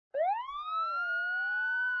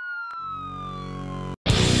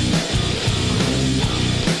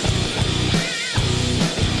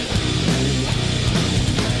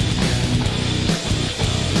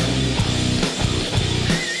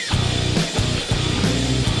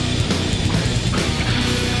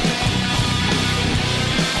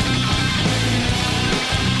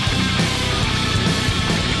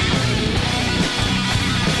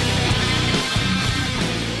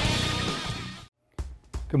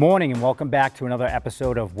Good morning and welcome back to another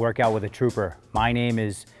episode of Workout with a Trooper. My name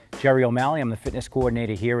is Jerry O'Malley. I'm the fitness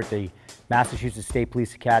coordinator here at the Massachusetts State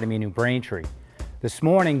Police Academy in New Braintree. This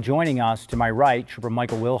morning, joining us to my right, Trooper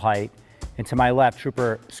Michael Wilhite, and to my left,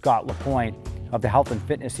 Trooper Scott LaPointe of the Health and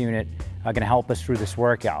Fitness Unit are going to help us through this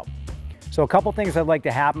workout. So a couple things I'd like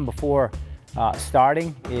to happen before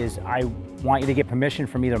starting is I want you to get permission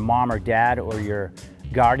from either mom or dad or your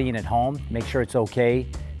guardian at home. Make sure it's okay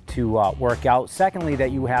to work out. Secondly,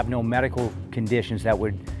 that you have no medical conditions that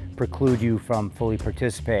would preclude you from fully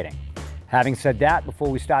participating. Having said that, before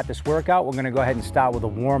we start this workout, we're going to go ahead and start with a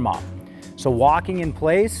warm-up. So walking in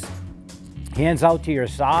place, hands out to your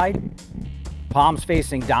side, palms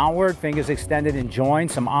facing downward, fingers extended and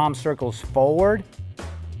joined, some arm circles forward.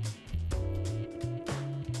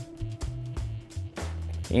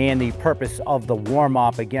 And the purpose of the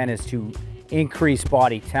warm-up, again, is to increase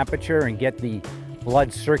body temperature and get the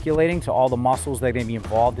blood circulating to all the muscles that are going to be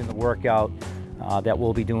involved in the workout that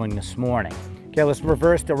we'll be doing this morning. Okay, let's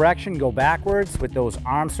reverse direction, go backwards with those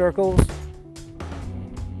arm circles.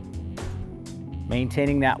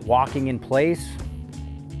 Maintaining that walking in place.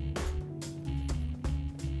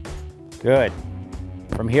 Good.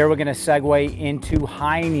 From here, we're going to segue into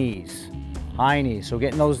high knees. High knees. So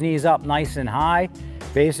getting those knees up nice and high,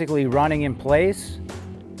 basically running in place.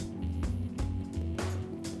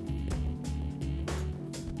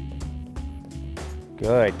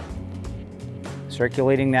 Good.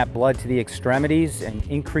 Circulating that blood to the extremities and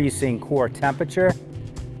increasing core temperature.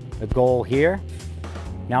 The goal here.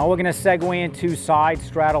 Now we're going to segue into side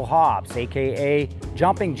straddle hops, aka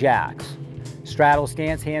jumping jacks. Straddle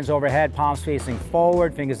stance, hands overhead, palms facing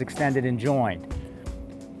forward, fingers extended and joined.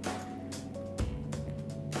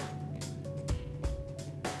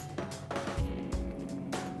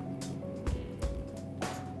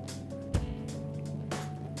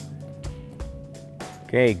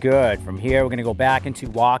 Okay, good. From here, we're going to go back into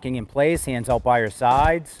walking in place, hands out by your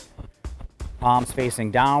sides, palms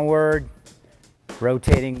facing downward,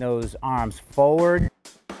 rotating those arms forward,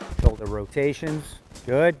 shoulder rotations.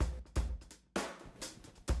 Good.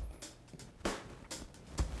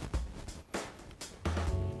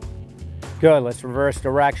 Good. Let's reverse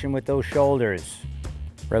direction with those shoulders.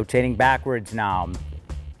 Rotating backwards now.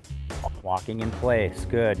 Walking in place.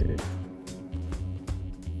 Good.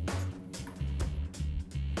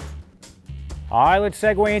 All right, let's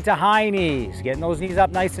segue into high knees. Getting those knees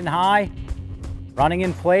up nice and high. Running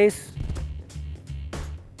in place.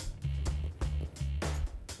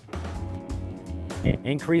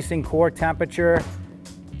 Increasing core temperature.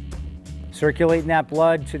 Circulating that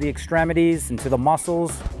blood to the extremities and to the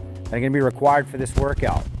muscles that are going to be required for this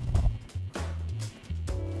workout.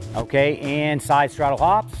 Okay, and side straddle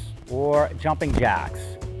hops or jumping jacks.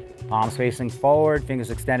 Palms facing forward, fingers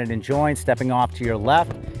extended and joined, stepping off to your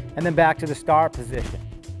left. And then back to the start position.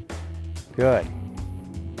 Good.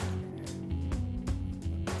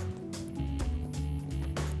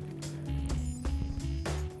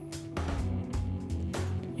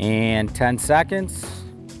 And 10 seconds.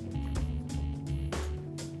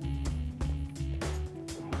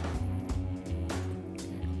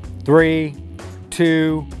 Three,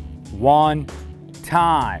 two, one,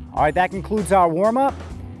 time. All right, that concludes our warm-up.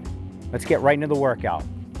 Let's get right into the workout.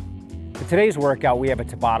 For today's workout, we have a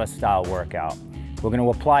Tabata style workout. We're going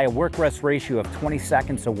to apply a work-rest ratio of 20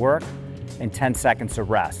 seconds of work and 10 seconds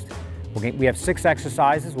of rest. We have 6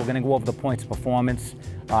 exercises. We're going to go over the points of performance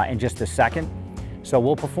in just a second. So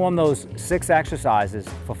we'll perform those 6 exercises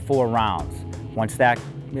for 4 rounds. Once that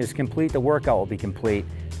is complete, the workout will be complete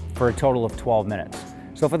for a total of 12 minutes.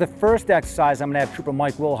 So for the first exercise, I'm going to have Trooper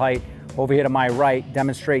Mike Wilhite over here to my right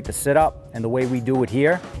demonstrate the sit-up and the way we do it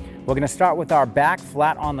here. We're going to start with our back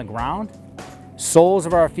flat on the ground. Soles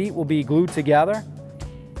of our feet will be glued together.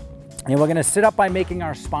 And we're going to sit up by making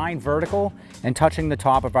our spine vertical and touching the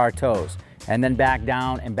top of our toes. And then back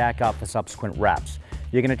down and back up for subsequent reps.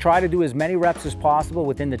 You're going to try to do as many reps as possible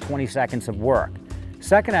within the 20 seconds of work.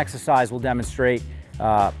 Second exercise we'll demonstrate,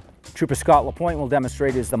 Trooper Scott LaPointe will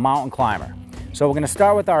demonstrate, is the mountain climber. So we're going to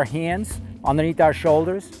start with our hands underneath our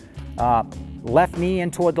shoulders, left knee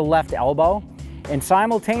in toward the left elbow. And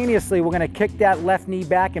simultaneously, we're going to kick that left knee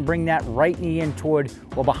back and bring that right knee in toward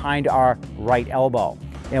or behind our right elbow.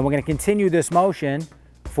 And we're going to continue this motion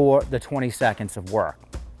for the 20 seconds of work.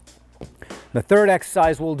 The third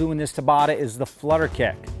exercise we'll do in this Tabata is the flutter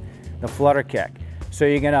kick. The flutter kick. So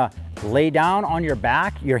you're going to lay down on your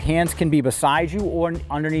back. Your hands can be beside you or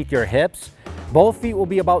underneath your hips. Both feet will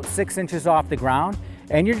be about 6 inches off the ground.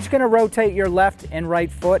 And you're just going to rotate your left and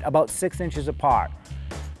right foot about 6 inches apart.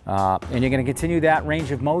 And you're going to continue that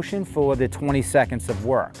range of motion for the 20 seconds of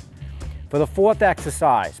work. For the fourth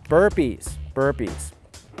exercise, burpees.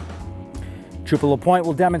 Trooper LaPointe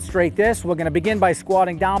will demonstrate this. We're going to begin by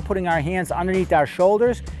squatting down, putting our hands underneath our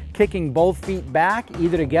shoulders, kicking both feet back,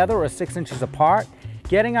 either together or 6 inches apart,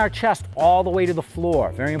 getting our chest all the way to the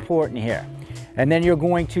floor. Very important here. And then you're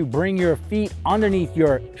going to bring your feet underneath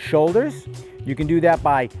your shoulders. You can do that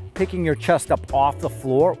by picking your chest up off the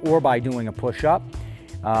floor or by doing a push-up.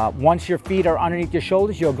 Once your feet are underneath your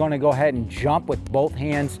shoulders, you're going to go ahead and jump with both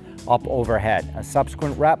hands up overhead. A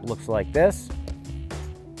subsequent rep looks like this.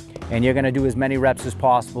 And you're going to do as many reps as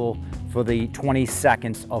possible for the 20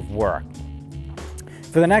 seconds of work.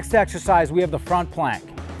 For the next exercise, we have the front plank.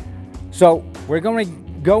 So we're going to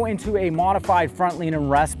go into a modified front lean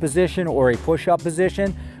and rest position or a push-up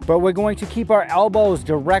position, but we're going to keep our elbows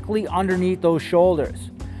directly underneath those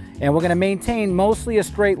shoulders. And we're going to maintain mostly a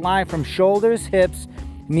straight line from shoulders, hips,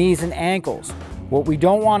 knees, and ankles. What we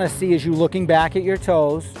don't want to see is you looking back at your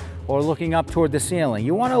toes or looking up toward the ceiling.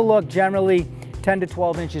 You want to look generally 10 to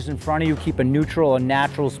 12 inches in front of you, keep a neutral or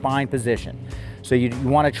natural spine position. So you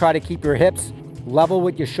want to try to keep your hips level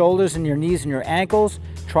with your shoulders and your knees and your ankles.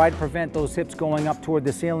 Try to prevent those hips going up toward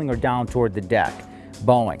the ceiling or down toward the deck,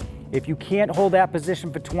 bowing. If you can't hold that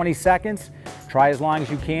position for 20 seconds, try as long as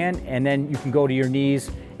you can, and then you can go to your knees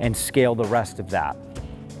and scale the rest of that.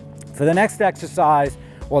 For the next exercise,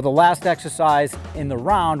 or the last exercise in the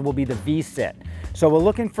round, will be the V-sit. So we're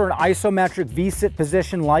looking for an isometric V-sit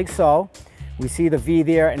position like so. We see the V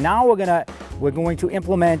there, and now we're going to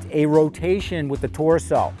implement a rotation with the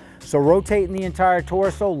torso. So rotating the entire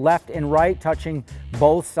torso, left and right, touching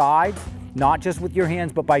both sides, not just with your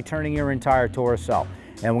hands, but by turning your entire torso.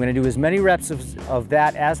 And we're going to do as many reps of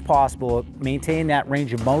that as possible, maintain that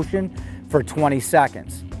range of motion for 20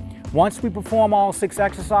 seconds. Once we perform all 6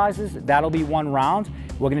 exercises, that'll be 1 round.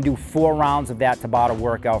 We're going to do 4 rounds of that Tabata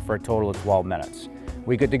workout for a total of 12 minutes.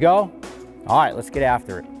 We good to go? All right, let's get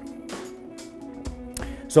after it.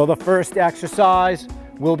 So the first exercise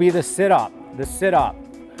will be the sit-up.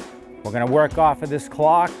 We're going to work off of this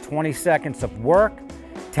clock, 20 seconds of work,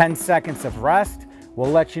 10 seconds of rest.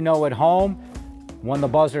 We'll let you know at home when the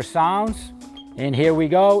buzzer sounds. And here we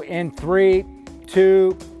go in 3,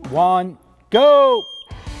 2, 1, go!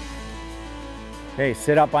 Okay,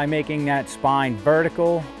 sit up by making that spine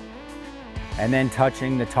vertical and then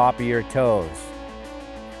touching the top of your toes.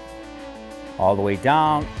 All the way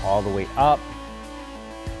down, all the way up.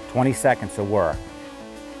 20 seconds of work.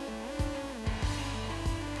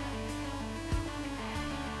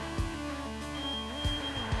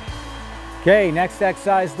 Okay, next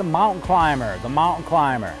exercise, the mountain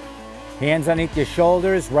climber. Hands underneath your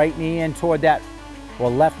shoulders, right knee in toward that, or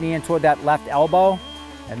left knee in toward that left elbow.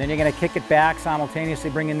 And then you're gonna kick it back, simultaneously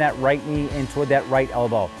bringing that right knee in toward that right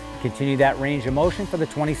elbow. Continue that range of motion for the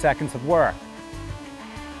 20 seconds of work.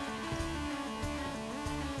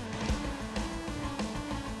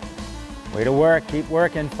 Way to work, keep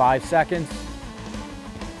working, 5 seconds.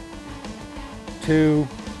 2,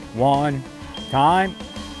 1, time.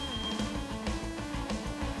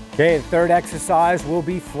 Okay, the third exercise will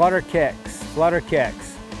be flutter kicks.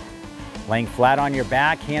 Laying flat on your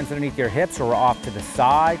back, hands underneath your hips or off to the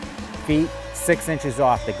side, feet 6 inches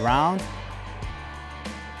off the ground.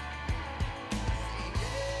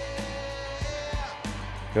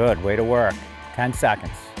 Good, way to work, 10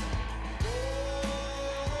 seconds.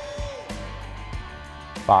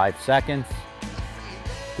 5 seconds,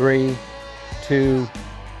 3, 2,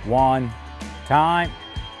 1, time.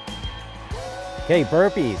 Okay,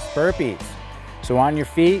 burpees. So on your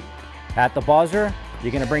feet, at the buzzer,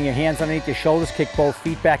 you're gonna bring your hands underneath your shoulders, kick both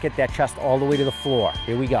feet back, get that chest all the way to the floor.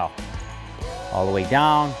 Here we go. All the way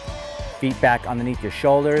down, feet back underneath your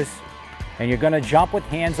shoulders, and you're gonna jump with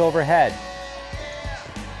hands overhead.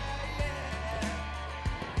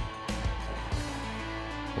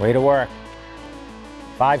 Way to work.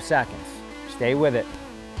 5 seconds. Stay with it.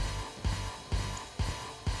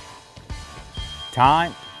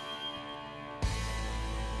 Time.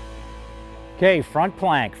 Okay, front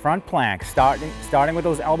plank, starting with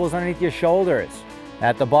those elbows underneath your shoulders.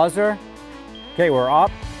 At the buzzer, okay, we're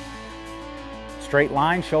up. Straight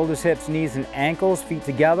line, shoulders, hips, knees, and ankles, feet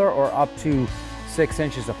together or up to 6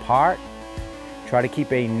 inches apart. Try to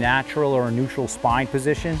keep a natural or a neutral spine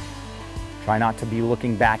position. Try not to be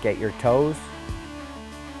looking back at your toes.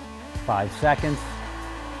 5 seconds.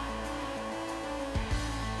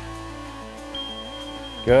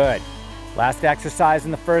 Good. Last exercise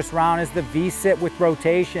in the first round is the V-sit with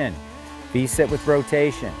rotation.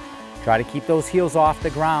 Try to keep those heels off the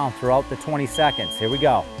ground throughout the 20 seconds. Here we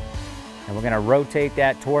go. And we're gonna rotate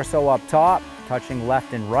that torso up top, touching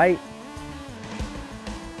left and right.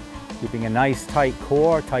 Keeping a nice tight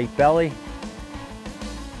core, tight belly.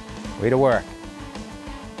 Way to work.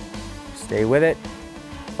 Stay with it.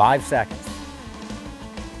 5 seconds.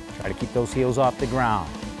 Try to keep those heels off the ground.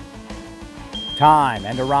 Time,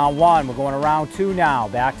 end of round 1. We're going to round 2 now.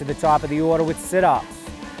 Back to the top of the order with sit-ups.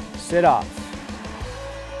 Sit-ups.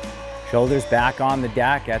 Shoulders back on the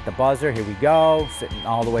deck at the buzzer. Here we go. Sitting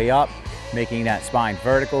all the way up, making that spine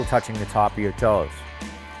vertical, touching the top of your toes.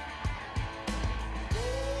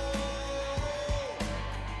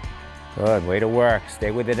 Good, way to work.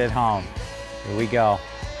 Stay with it at home. Here we go.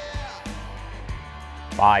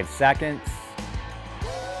 5 seconds.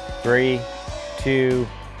 3, 2,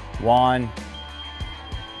 1.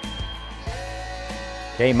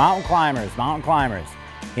 Okay, mountain climbers, mountain climbers.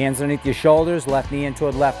 Hands underneath your shoulders, left knee in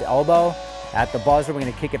toward left elbow. At the buzzer, we're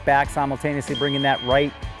gonna kick it back, simultaneously bringing that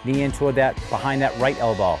right knee in toward that, behind that right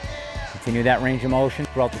elbow. Continue that range of motion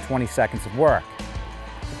throughout the 20 seconds of work.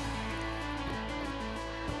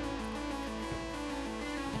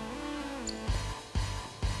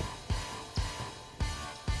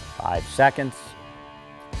 Five seconds.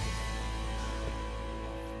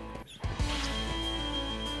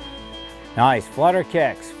 Nice, flutter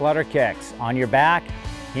kicks, flutter kicks. On your back,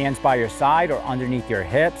 hands by your side or underneath your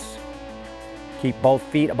hips. Keep both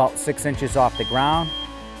feet about 6 inches off the ground.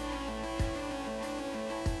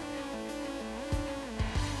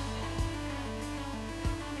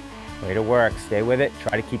 Way to work, stay with it.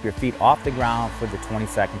 Try to keep your feet off the ground for the 20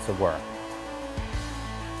 seconds of work.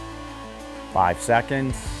 5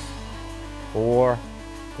 seconds. 4,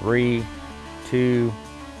 3, 2,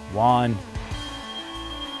 1.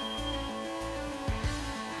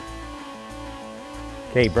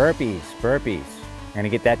 Okay, burpees, burpees. You're gonna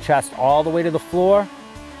get that chest all the way to the floor.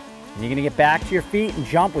 And you're gonna get back to your feet and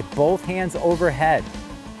jump with both hands overhead.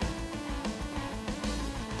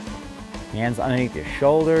 Hands underneath your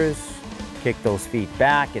shoulders. Kick those feet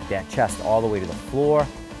back, get that chest all the way to the floor.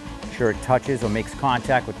 Make sure it touches or makes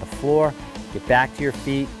contact with the floor. Get back to your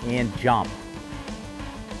feet and jump.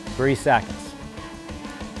 3 seconds.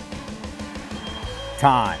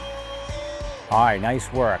 Time. All right,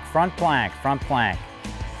 nice work. Front plank, front plank.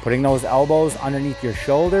 Putting those elbows underneath your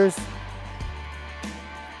shoulders.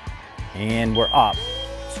 And we're up.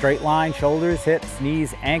 Straight line, shoulders, hips,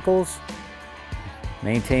 knees, ankles.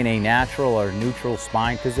 Maintain a natural or neutral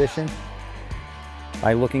spine position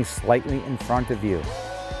by looking slightly in front of you.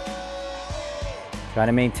 Try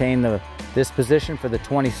to maintain this position for the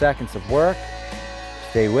 20 seconds of work.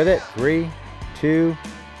 Stay with it. 3, 2,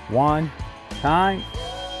 1, time.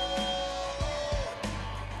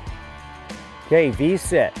 Okay,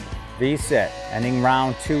 V-sit, V-sit. Ending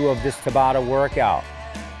round 2 of this Tabata workout.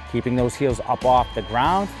 Keeping those heels up off the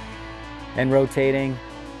ground and rotating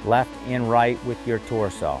left and right with your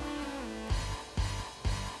torso.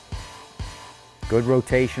 Good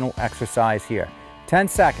rotational exercise here. 10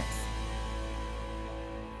 seconds.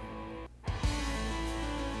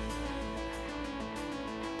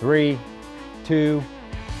 3, 2,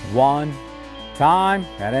 1, time.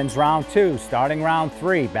 That ends round 2. Starting round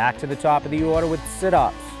 3, back to the top of the order with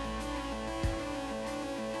sit-ups.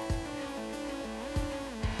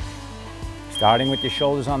 Starting with your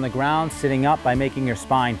shoulders on the ground, sitting up by making your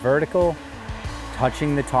spine vertical,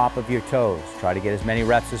 touching the top of your toes. Try to get as many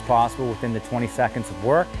reps as possible within the 20 seconds of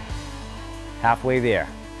work. Halfway there.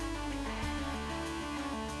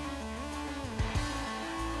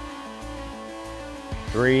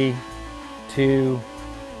 Three, 2,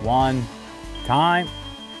 1, time.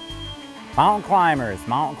 Mountain climbers,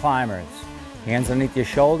 mountain climbers. Hands underneath your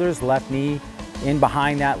shoulders, left knee in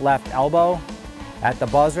behind that left elbow. At the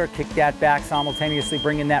buzzer, kick that back, simultaneously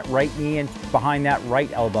bringing that right knee in behind that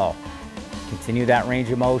right elbow. Continue that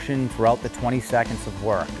range of motion throughout the 20 seconds of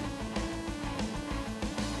work.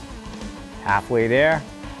 Halfway there.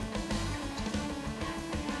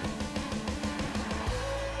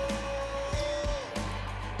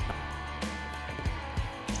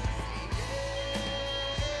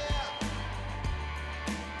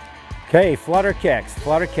 Okay, flutter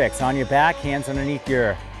kicks on your back, hands underneath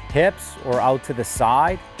your hips or out to the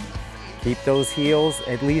side. Keep those heels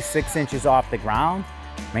at least 6 inches off the ground.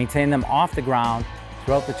 Maintain them off the ground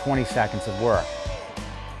throughout the 20 seconds of work.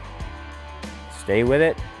 Stay with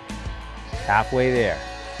it, halfway there.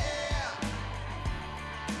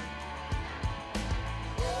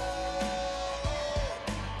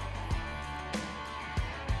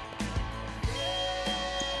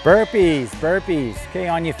 Burpees, burpees, okay,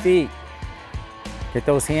 on your feet. Get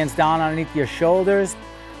those hands down underneath your shoulders,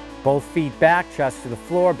 both feet back, chest to the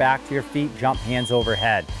floor, back to your feet, jump hands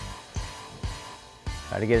overhead.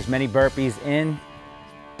 Try to get as many burpees in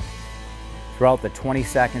throughout the 20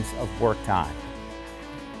 seconds of work time.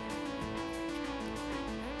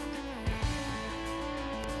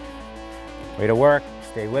 Way to work,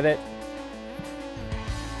 stay with it.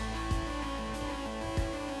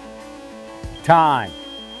 Time.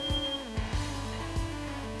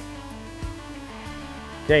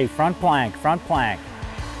 Okay, front plank, front plank.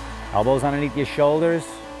 Elbows underneath your shoulders.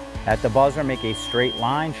 At the buzzer, make a straight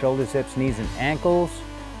line, shoulders, hips, knees, and ankles.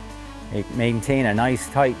 Maintain a nice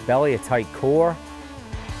tight belly, a tight core.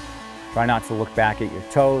 Try not to look back at your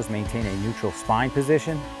toes. Maintain a neutral spine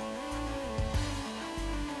position.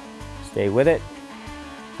 Stay with it.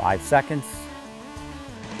 5 seconds.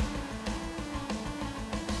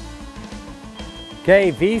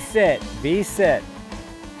 Okay, V-sit, V-sit.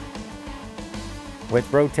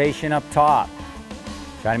 With rotation up top.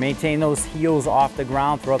 Try to maintain those heels off the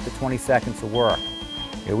ground throughout the 20 seconds of work.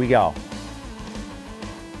 Here we go.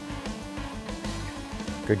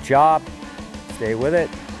 Good job. Stay with it.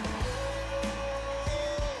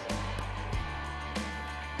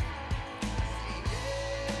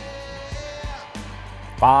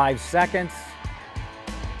 Five seconds.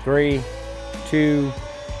 3, 2,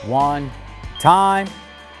 1. Time.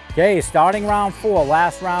 Okay, starting round 4.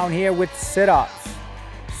 Last round here with sit-ups.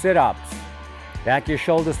 Sit-ups. Back your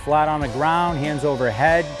shoulders flat on the ground, hands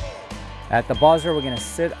overhead. At the buzzer, we're going to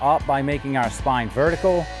sit up by making our spine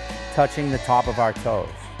vertical, touching the top of our toes.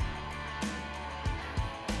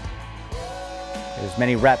 As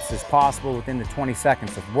many reps as possible within the 20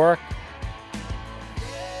 seconds of work.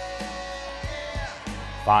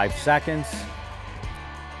 5 seconds.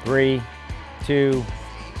 3, 2,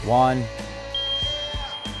 1.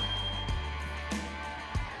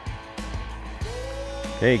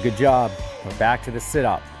 Okay, good job. We're back to the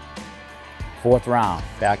sit-up. 4th round,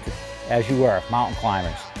 back to as you were, mountain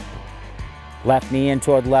climbers. Left knee in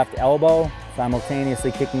toward left elbow,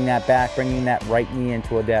 simultaneously kicking that back, bringing that right knee in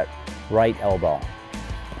toward that right elbow.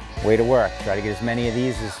 Way to work. Try to get as many of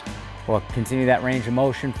these as, well, continue that range of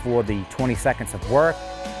motion for the 20 seconds of work.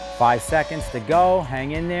 5 seconds to go,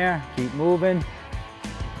 hang in there, keep moving.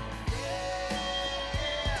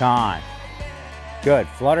 Time. Good,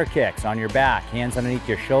 flutter kicks on your back, hands underneath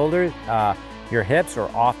your shoulders, your hips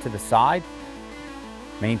or off to the side.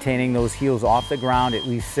 Maintaining those heels off the ground at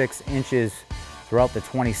least 6 inches throughout the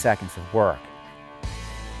 20 seconds of work.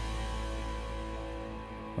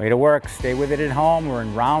 Way to work, stay with it at home. We're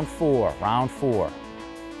in round 4, round 4.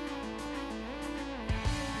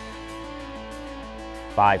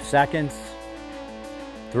 5 seconds.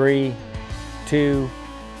 3, 2,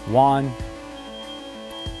 1.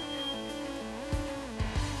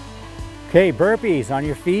 Okay, burpees on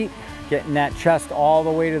your feet, getting that chest all the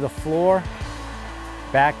way to the floor.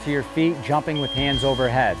 Back to your feet, jumping with hands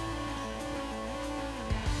overhead.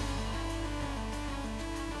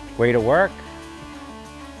 Way to work.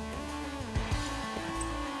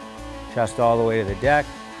 Chest all the way to the deck,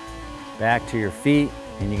 back to your feet,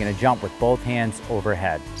 and you're going to jump with both hands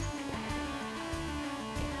overhead.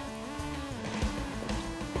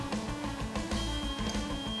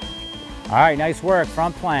 All right, nice work.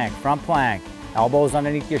 Front plank, front plank. Elbows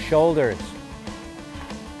underneath your shoulders.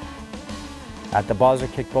 At the buzzer,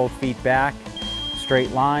 kick both feet back.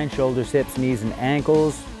 Straight line, shoulders, hips, knees, and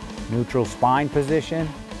ankles. Neutral spine position,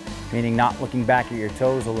 meaning not looking back at your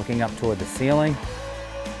toes or looking up toward the ceiling.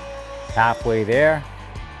 Halfway there.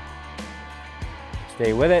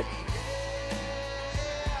 Stay with it.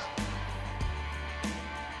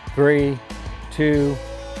 3, 2,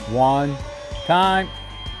 1. Time.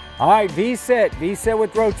 All right, V-sit. V-sit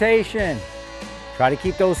with rotation. Try to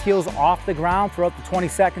keep those heels off the ground throughout the 20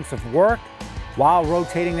 seconds of work while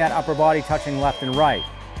rotating that upper body, touching left and right.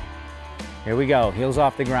 Here we go. Heels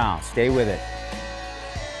off the ground. Stay with it.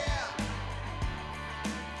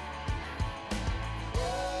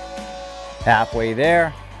 Halfway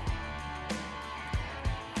there.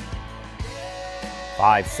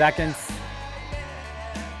 5 seconds.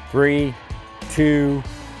 3, 2,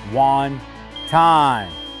 1.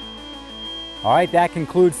 Time. All right, that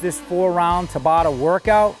concludes this 4-round Tabata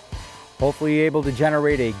workout. Hopefully you're able to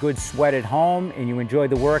generate a good sweat at home and you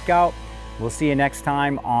enjoyed the workout. We'll see you next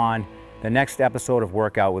time on the next episode of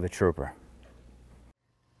Workout with a Trooper.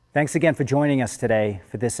 Thanks again for joining us today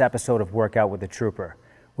for this episode of Workout with a Trooper.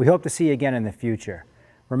 We hope to see you again in the future.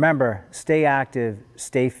 Remember, stay active,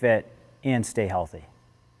 stay fit, and stay healthy.